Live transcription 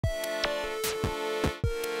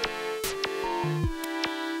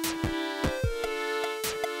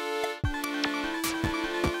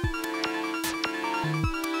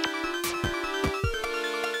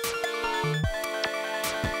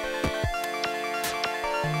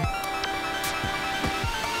And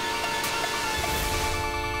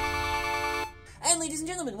ladies and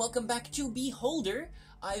gentlemen, welcome back to Beholder.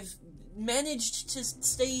 I've managed to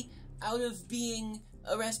stay out of being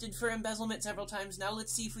arrested for embezzlement several times now.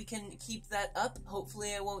 Let's see if we can keep that up.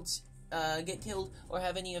 Hopefully I won't get killed or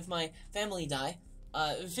have any of my family die.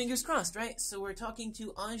 Fingers crossed, right? So we're talking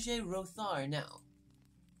to Jellied Rothar now.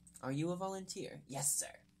 Are you a volunteer? Yes, sir.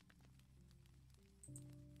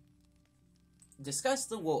 Discuss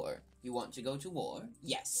the war. You want to go to war?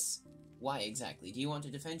 Yes. Why exactly? Do you want to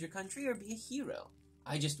defend your country or be a hero?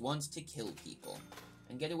 I just want to kill people.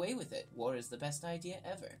 And get away with it. War is the best idea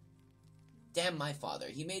ever. Damn my father.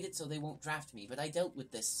 He made it so they won't draft me, but I dealt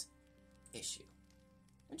with this issue.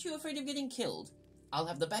 Aren't you afraid of getting killed? I'll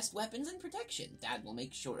have the best weapons and protection. Dad will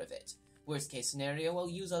make sure of it. Worst case scenario, I'll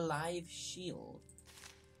use a live shield.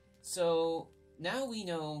 So, now we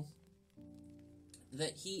know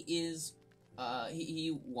that he is,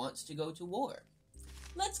 he wants to go to war.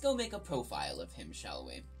 Let's go make a profile of him, shall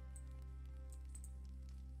we?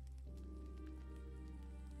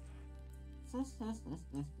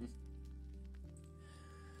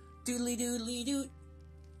 Doodly doodly doot.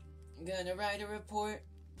 Gonna write a report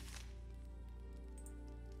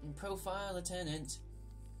and profile a tenant.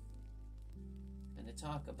 Gonna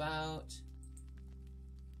talk about...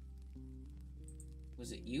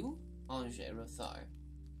 Was it you? Jellied Rothar.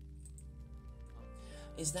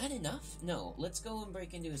 Is that enough? No, let's go and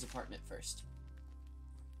break into his apartment first.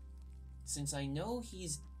 Since I know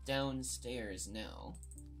he's downstairs now.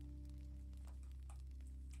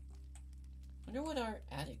 Wonder what our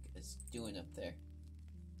attic is doing up there.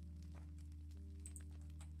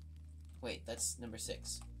 Wait, that's number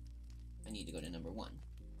 6. I need to go to number 1.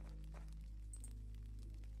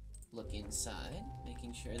 Look inside,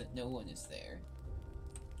 making sure that no one is there.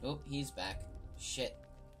 Oh, he's back. Shit.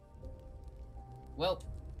 Welp.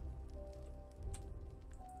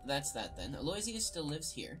 That's that then. Aloysius still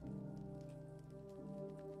lives here.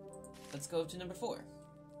 Let's go to number 4.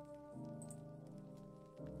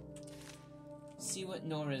 See what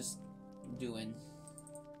Nora's doing.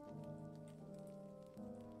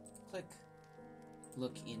 Click.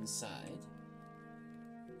 Look inside.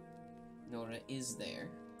 Nora is there.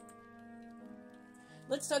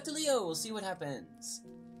 Let's talk to Leo. We'll see what happens.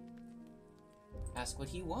 Ask what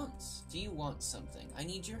he wants. Do you want something? I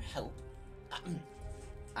need your help.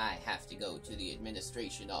 I have to go to the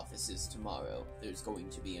administration offices tomorrow. There's going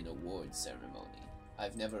to be an award ceremony.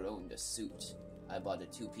 I've never owned a suit. I bought a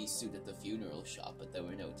 2-piece suit at the funeral shop, but there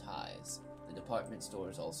were no ties. The department store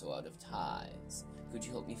is also out of ties. Could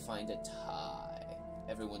you help me find a tie?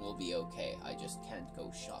 Everyone will be okay. I just can't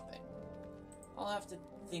go shopping. I'll have to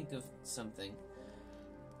think of something.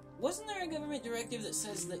 Wasn't there a government directive that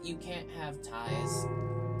says that you can't have ties?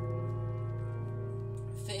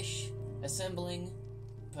 Fish, assembling,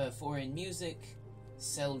 foreign music,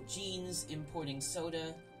 sell jeans, importing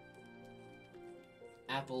soda,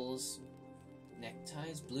 apples,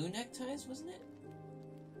 neckties, blue neckties, wasn't it?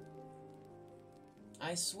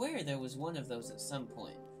 I swear there was one of those at some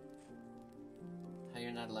point. How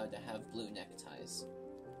you're not allowed to have blue neckties.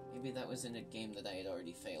 Maybe that was in a game that I had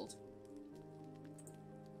already failed.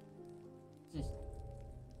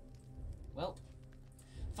 Well,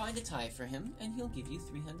 find a tie for him, and he'll give you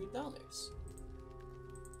 $300.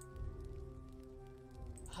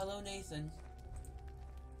 Hello, Nathan.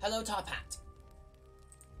 Hello, Top Hat.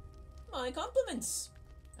 My compliments.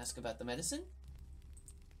 Ask about the medicine.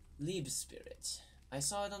 Liebspirit. I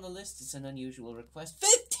saw it on the list. It's an unusual request.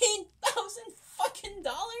 $15,000 fucking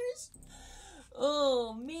dollars?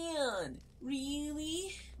 Oh, man.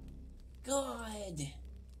 Really? God.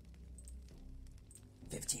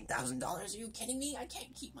 $15,000? Are you kidding me? I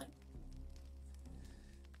can't keep my...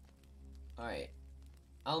 Alright.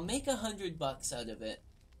 I'll make $100 out of it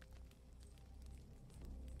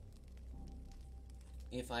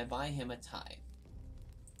if I buy him a tie.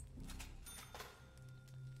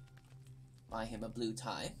 Buy him a blue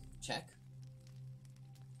tie. Check.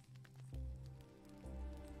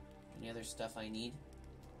 Any other stuff I need?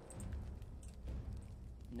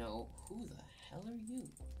 No. Who the hell are you?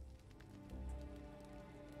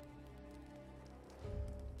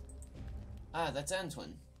 Ah, that's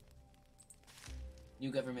Antoine.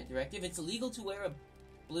 New government directive. It's illegal to wear a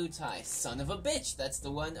blue tie. Son of a bitch! That's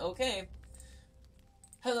the one. Okay.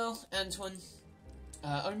 Hello, Antoine.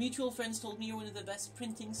 Our mutual friends told me you're one of the best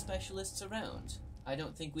printing specialists around. I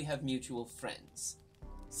don't think we have mutual friends.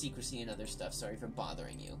 Secrecy and other stuff. Sorry for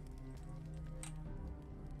bothering you.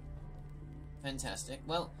 Fantastic.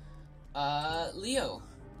 Well, Leo.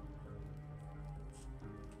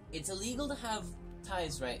 It's illegal to have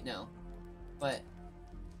ties right now, but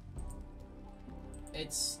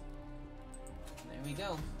It's... There we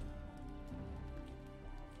go.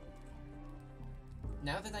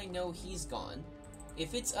 Now that I know he's gone,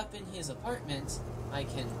 if it's up in his apartment, I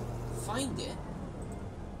can find it,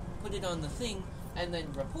 put it on the thing, and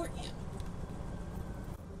then report him.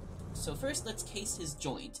 So first, let's case his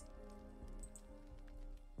joint.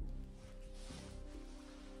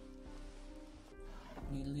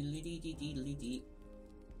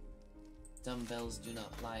 Dumbbells do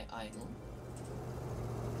not lie idle.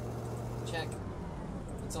 Check.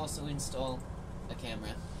 Let's also install a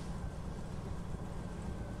camera.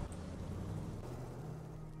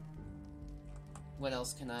 What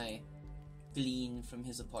else can I glean from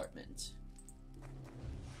his apartment?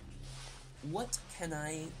 What can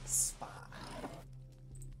I spy?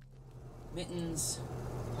 Mittens,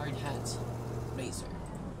 hard hat, razor.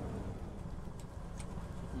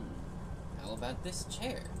 How about this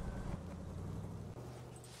chair?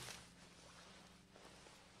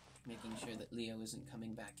 Making sure that Leo isn't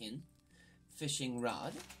coming back in. Fishing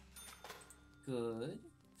rod. Good.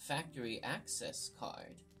 Factory access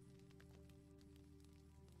card.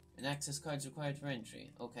 An access card's required for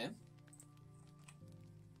entry. Okay.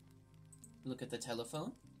 Look at the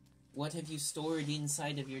telephone. What have you stored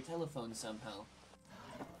inside of your telephone somehow?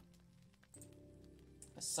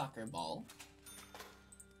 A soccer ball.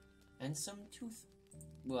 And some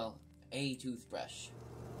a toothbrush.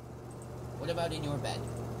 What about in your bed?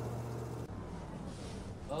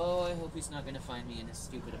 Oh, I hope he's not gonna find me in his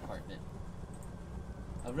stupid apartment.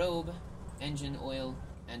 A robe, engine oil,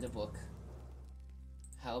 and a book.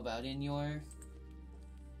 How about in your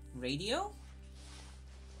radio?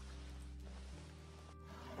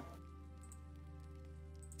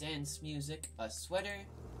 Dance music, a sweater,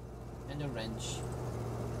 and a wrench.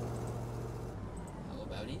 How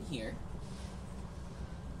about in here?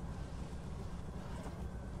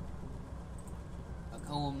 A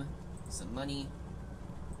comb, some money,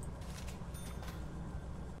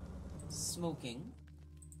 smoking,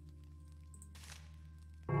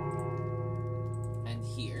 and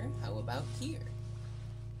here, how about here?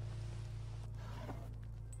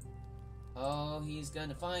 Oh, he's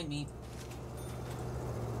gonna find me.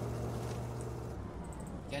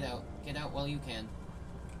 Get out while you can.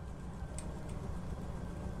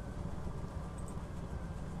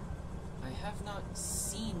 I have not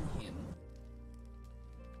seen him.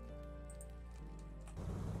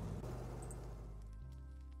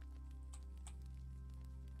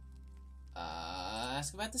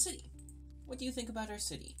 Ask about the city. What do you think about our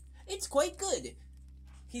city? It's quite good!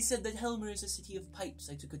 He said that Helmer is a city of pipes.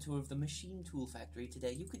 I took a tour of the machine tool factory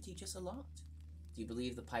today. You could teach us a lot. Do you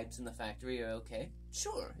believe the pipes in the factory are okay?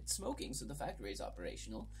 Sure, it's smoking, so the factory is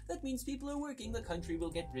operational. That means people are working, the country will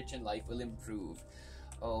get rich, and life will improve.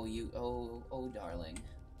 Oh, darling.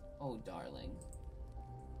 Oh, darling.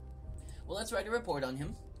 Well, let's write a report on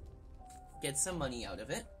him. Get some money out of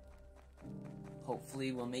it.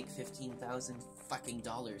 Hopefully we'll make $15,000 fucking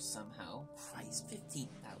dollars somehow. Christ, $15,000.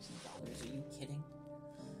 Are you kidding?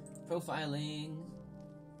 Profiling.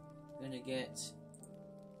 Gonna get...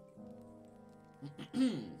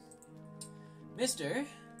 Mr.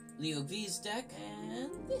 Leo Vizdeck, and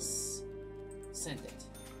this. Send it.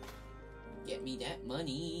 Get me that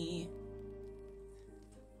money.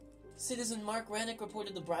 Citizen Mark Rannick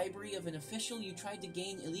reported the bribery of an official. You tried to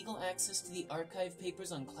gain illegal access to the archive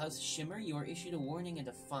papers on Klaus Schimmer. You are issued a warning and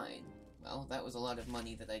a fine. Well, that was a lot of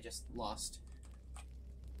money that I just lost.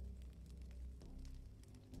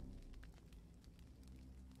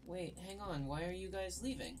 Wait, hang on. Why are you guys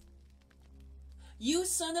leaving? You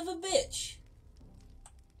son of a bitch!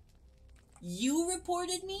 You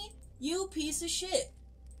reported me? You piece of shit!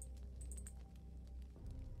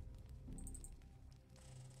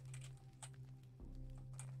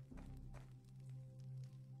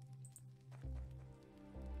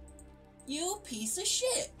 You piece of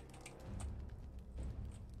shit!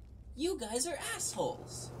 You guys are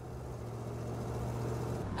assholes!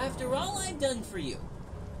 After all I've done for you!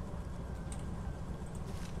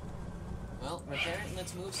 Well, repair it and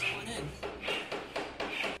let's move someone in.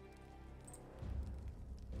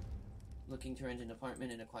 Looking to rent an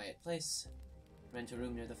apartment in a quiet place. Rent a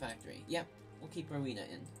room near the factory. Yep, we'll keep Rowena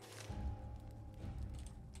in.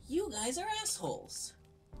 You guys are assholes!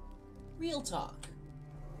 Real talk.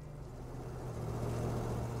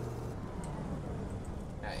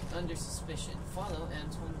 Alright, under suspicion. Follow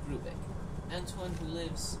Antoine Grubik. Antoine, who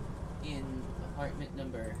lives in apartment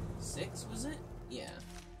number 6, was it? Yeah.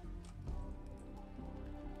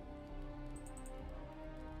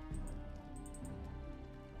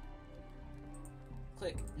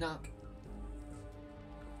 Click. Knock.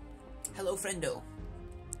 Hello, friendo.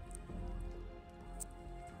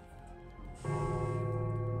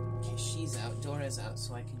 Dora's out,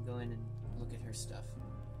 so I can go in and look at her stuff.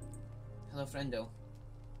 Hello, friendo.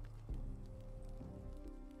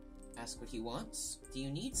 Ask what he wants. Do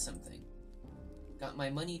you need something? Got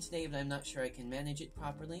my money today, but I'm not sure I can manage it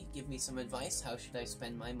properly. Give me some advice. How should I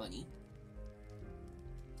spend my money?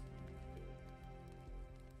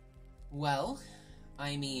 Well,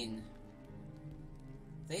 I mean,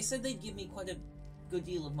 they said they'd give me quite a good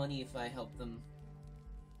deal of money if I helped them.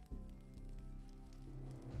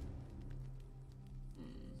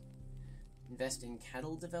 Invest in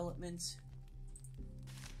cattle development.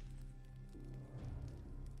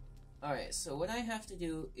 Alright, so what I have to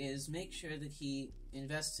do is make sure that he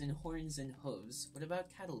invests in horns and hooves. What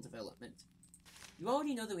about cattle development? You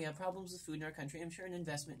already know that we have problems with food in our country. I'm sure an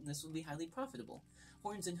investment in this will be highly profitable.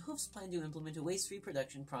 Horns and Hooves plan to implement a waste-free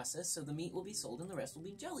production process, so the meat will be sold and the rest will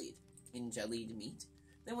be jellied. In jellied meat?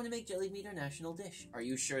 They want to make jellied meat our national dish. Are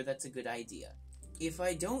you sure that's a good idea? If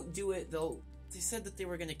I don't do it, they said that they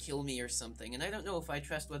were going to kill me or something, and I don't know if I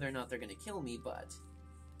trust whether or not they're going to kill me, but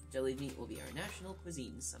jellied meat will be our national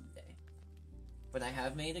cuisine someday. But I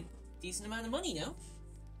have made a decent amount of money now.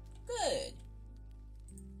 Good.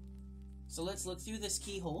 So let's look through this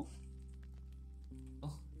keyhole.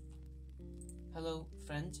 Oh. Hello,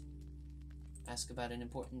 friend. Ask about an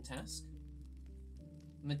important task.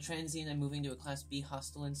 I'm a transient. I'm moving to a Class B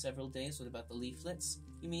hostel in several days. What about the leaflets?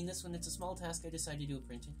 You mean this when it's a small task I decide to do a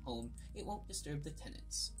print at home? It won't disturb the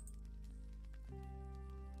tenants.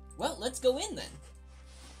 Well, let's go in then.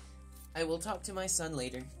 I will talk to my son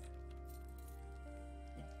later.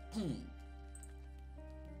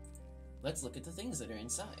 Let's look at the things that are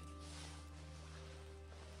inside.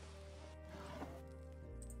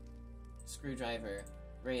 Screwdriver,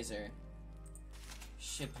 razor,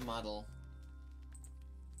 ship model.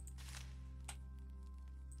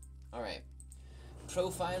 Alright.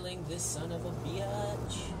 Profiling this son of a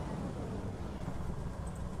biatch.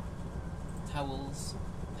 Towels,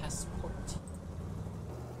 passport,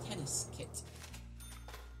 tennis kit,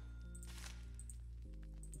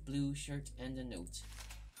 blue shirt and a note.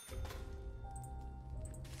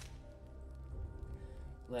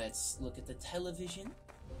 Let's look at the television.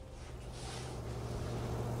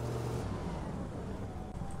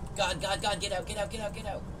 God, God, God, get out, get out, get out, get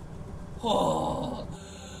out. Oh,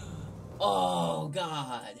 oh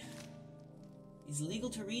God. It's legal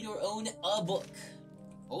to read or own a book.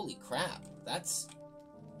 Holy crap, that's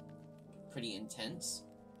pretty intense.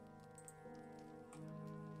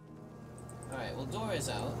 Alright, well, Dora's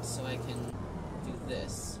out, so I can do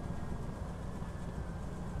this.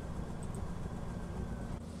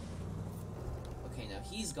 Okay, now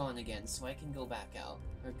he's gone again, so I can go back out,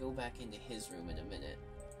 or go back into his room in a minute.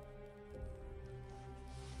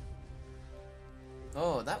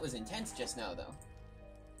 Oh, that was intense just now, though.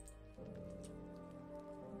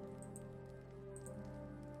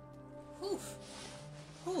 Oof.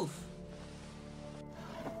 Oof.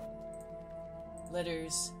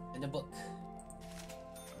 Letters and a book.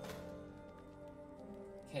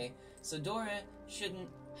 Okay, so Dora shouldn't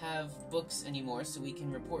have books anymore, so we can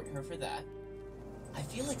report her for that. I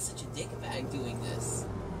feel like such a dickbag doing this.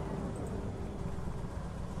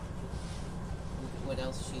 Look at what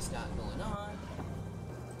else she's got going on.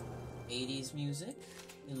 80s music,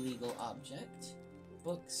 illegal object,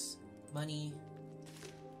 books, money.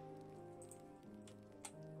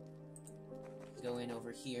 Go in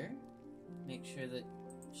over here. Make sure that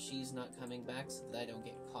she's not coming back so that I don't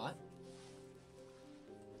get caught.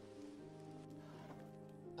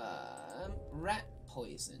 Rat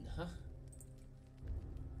poison, huh?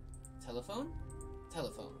 Telephone?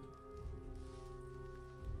 Telephone.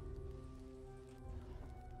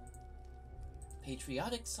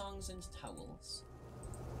 Patriotic songs and towels.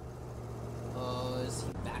 Oh, is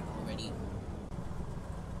he back already?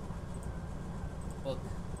 Book,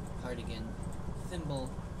 cardigan,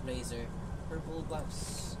 thimble, razor, purple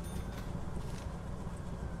blouse.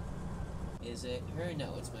 Is it her?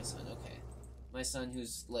 No, it's my son, okay. My son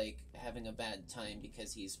who's, like, having a bad time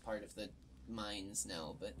because he's part of the mines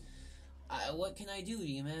now, but what can I do to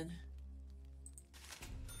you, man?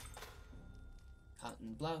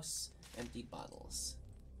 Cotton blouse, empty bottles.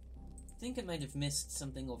 I think I might have missed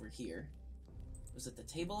something over here. Was it the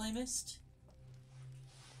table I missed?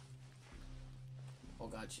 Oh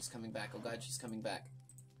god, she's coming back. Oh god, she's coming back.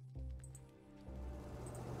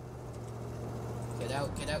 Get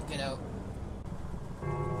out, get out, get out.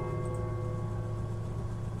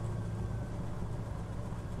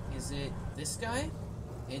 Is it this guy?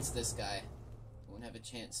 It's this guy. I won't have a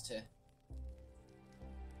chance to...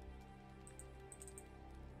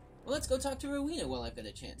 Well, let's go talk to Rowena while I've got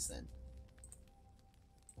a chance, then.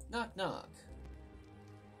 Knock, knock.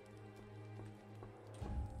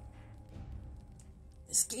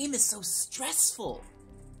 This game is so stressful.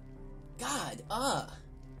 God,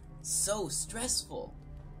 so stressful.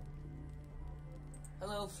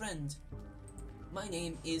 Hello, friend. My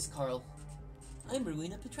name is Carl. I'm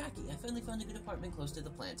Rowena Petraki. I finally found a good apartment close to the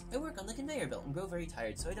plant. I work on the conveyor belt and grow very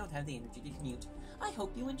tired, so I don't have the energy to commute. I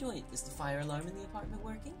hope you enjoy it. Is the fire alarm in the apartment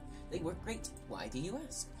working? They work great. Why do you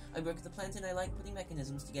ask? I work at the plant and I like putting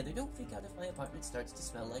mechanisms together. Don't freak out if my apartment starts to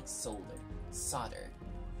smell like solder.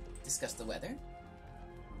 Discuss the weather.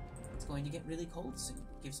 It's going to get really cold soon.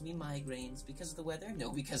 Gives me migraines. Because of the weather?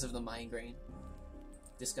 No, because of the migraine.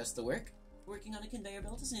 Discuss the work. Working on a conveyor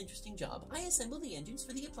belt is an interesting job. I assemble the engines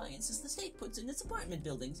for the appliances the state puts in its apartment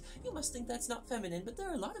buildings. You must think that's not feminine, but there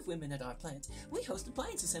are a lot of women at our plant. We host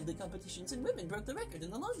appliance assembly competitions, and women broke the record in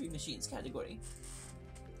the laundry machines category.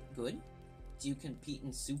 Good. Do you compete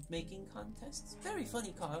in soup-making contests? Very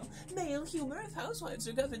funny, Carl. Male humor. If housewives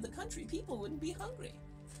are governed the country, people wouldn't be hungry.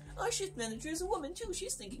 Our shift manager is a woman, too.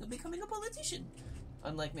 She's thinking of becoming a politician.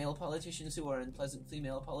 Unlike male politicians who are unpleasant,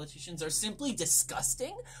 female politicians are simply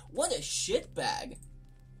disgusting? What a shitbag!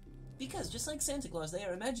 Because, just like Santa Claus, they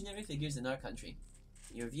are imaginary figures in our country.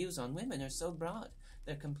 Your views on women are so broad,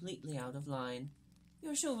 they're completely out of line.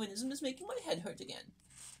 Your chauvinism is making my head hurt again.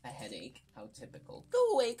 A headache? How typical.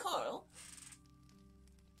 Go away, Carl!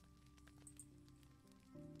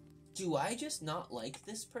 Do I just not like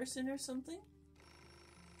this person or something?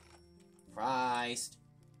 Christ.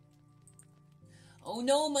 Oh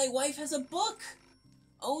no, my wife has a book!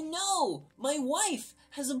 Oh no, my wife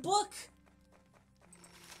has a book!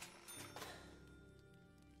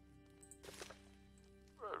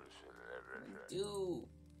 Do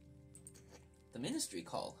the ministry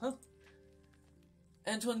call, huh?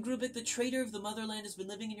 Antoine Grubik, the traitor of the motherland, has been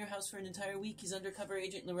living in your house for an entire week. He's undercover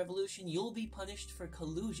agent in the revolution. You'll be punished for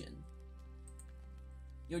collusion.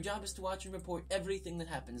 Your job is to watch and report everything that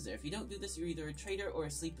happens there. If you don't do this, you're either a traitor or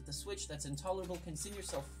asleep at the switch. That's intolerable. Consider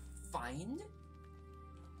yourself fined?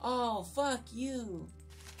 Oh, fuck you.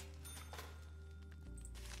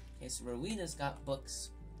 Okay, so Rowena's got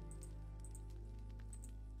books.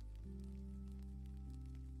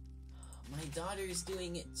 My daughter's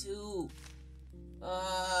doing it too.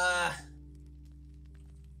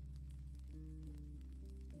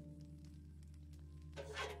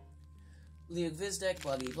 Leo Vizdek,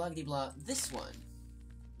 blah. This one.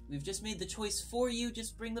 We've just made the choice for you.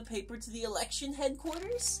 Just bring the paper to the election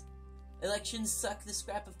headquarters? Elections suck. The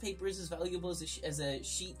scrap of paper is as valuable as a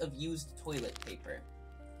sheet of used toilet paper.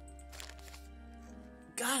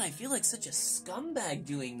 God, I feel like such a scumbag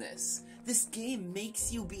doing this. This game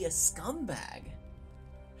makes you be a scumbag.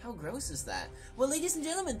 How gross is that? Well, ladies and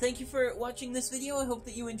gentlemen, thank you for watching this video. I hope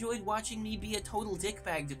that you enjoyed watching me be a total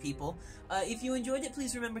dickbag to people. If you enjoyed it,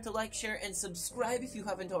 please remember to like, share, and subscribe if you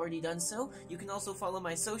haven't already done so. You can also follow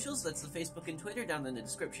my socials, that's the Facebook and Twitter down in the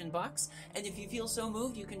description box. And if you feel so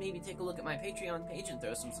moved, you can maybe take a look at my Patreon page and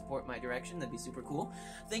throw some support my direction. That'd be super cool.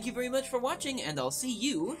 Thank you very much for watching, and I'll see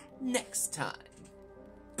you next time.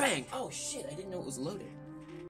 Bang! Oh shit, I didn't know it was loaded.